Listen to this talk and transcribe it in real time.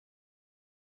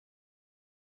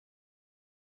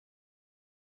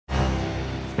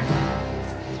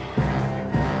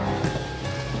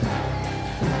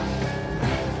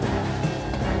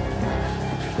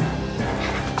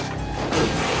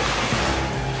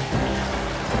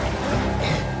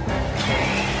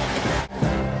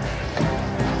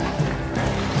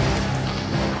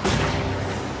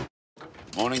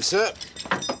Morning, sir.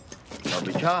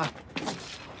 Lovely car.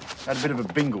 Had a bit of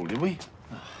a bingle, did we?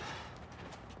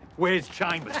 Where's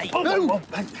Chambers? Hey, no!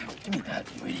 Give me that,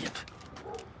 you idiot.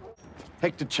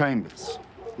 Hector Chambers.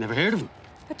 Never heard of him.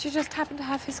 But you just happened to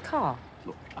have his car.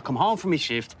 Look, I come home from my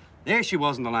shift. There she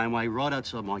was in the laneway, right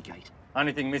outside my gate.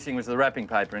 Only thing missing was the wrapping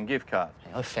paper and gift card.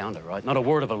 Hey, I found her, right? Not a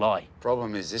word of a lie.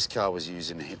 Problem is, this car was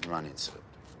used in a hit-and-run incident.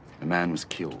 The man was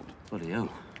killed. Bloody hell.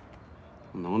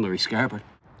 No wonder he's scarpered.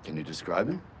 Can you describe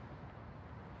him?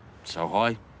 So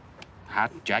high.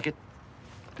 Hat, jacket.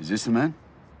 Is this the man?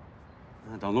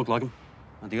 Don't look like him.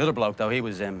 And the other bloke, though, he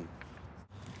was,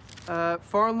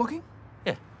 Foreign looking?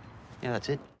 Yeah. Yeah, that's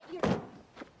it.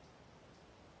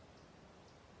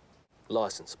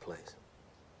 License, please.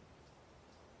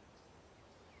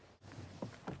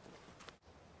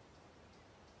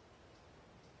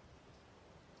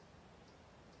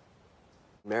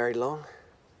 Married long?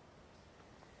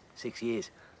 6 years.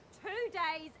 2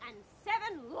 days and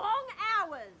 7 long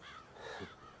hours.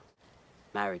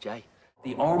 Marriage, eh?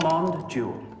 The Ormond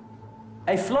Jewel.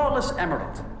 A flawless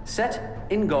emerald, set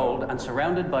in gold and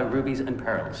surrounded by rubies and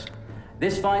pearls.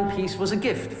 This fine piece was a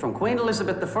gift from Queen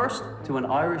Elizabeth I to an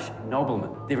Irish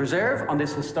nobleman. The reserve on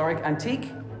this historic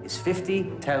antique is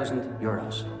 50,000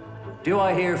 euros. Do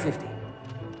I hear 50?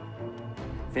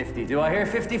 50. Do I hear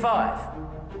 55?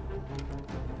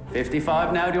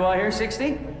 55 now. Do I hear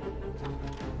 60?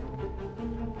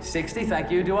 60,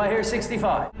 thank you. Do I hear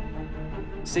 65?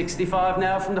 65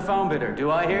 now from the phone bidder.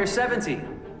 Do I hear 70?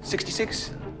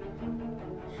 66.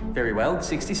 Very well,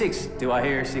 66. Do I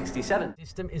hear 67? The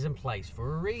system is in place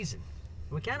for a reason.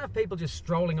 We can't have people just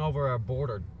strolling over our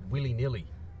border willy-nilly.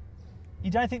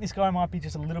 You don't think this guy might be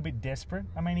just a little bit desperate?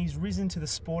 I mean, he's risen to the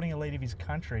sporting elite of his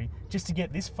country just to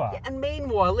get this far. Yeah, and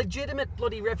meanwhile, legitimate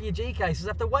bloody refugee cases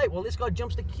have to wait while this guy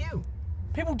jumps the queue.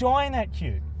 People die in that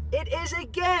queue. It is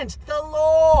against the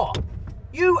law!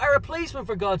 You are a policeman,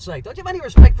 for God's sake. Don't you have any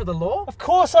respect for the law? Of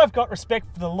course I've got respect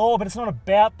for the law, but it's not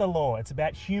about the law. It's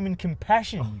about human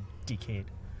compassion, you dickhead.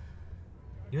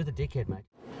 You're the dickhead, mate.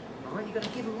 All right, you gotta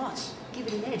give him lots. Give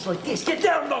it an edge like this. Get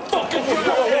down the fucking... Whoa,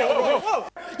 whoa, whoa, whoa, whoa.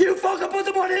 You fucking put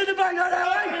the money in the bank, all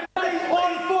right?